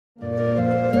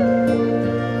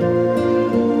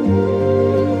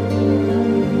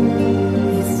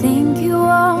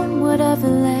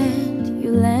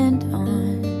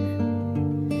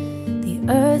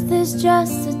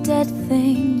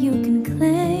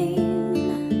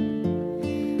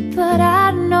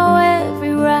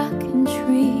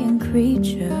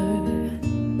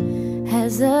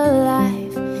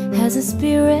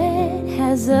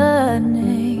has a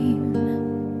name.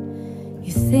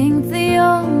 You think the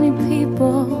only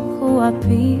people who are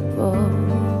people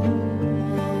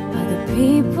are the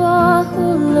people who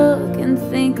look and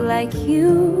think like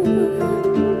you.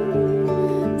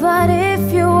 But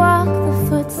if you walk the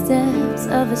footsteps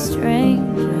of a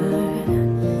stranger,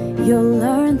 you'll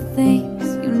learn things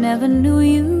you never knew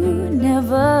you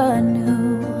never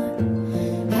knew.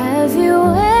 Have you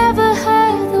ever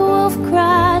heard the wolf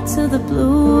cry to the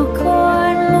blue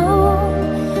corn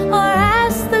moon, or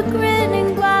asked the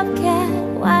grinning bobcat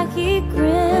why he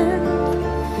grinned?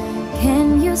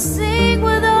 Can you sing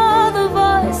with all the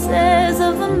voices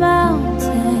of the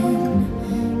mountain?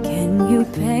 Can you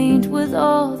paint with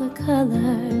all the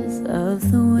colors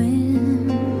of the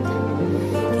wind?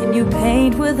 Can you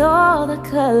paint with all the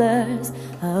colors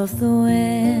of the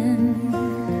wind?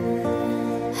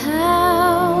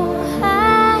 How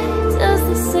high does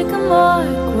the sycamore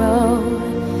grow?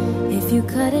 If you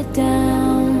cut it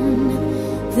down,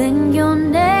 then you'll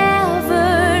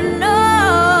never know.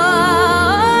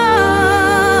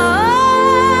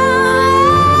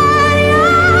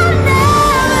 You'll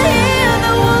never hear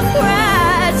the wolf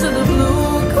cry to the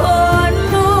blue corn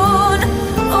moon,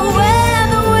 or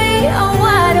whether we are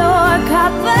white or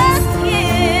copper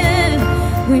skin.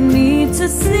 We need to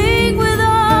sing with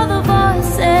all the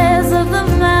voices of the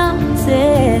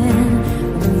mountain.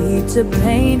 We need to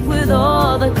paint with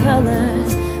all the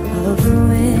colors of the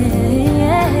wind.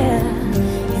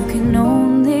 You can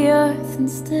own the earth and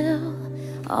still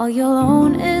all you'll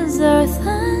own is earth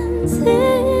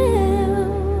until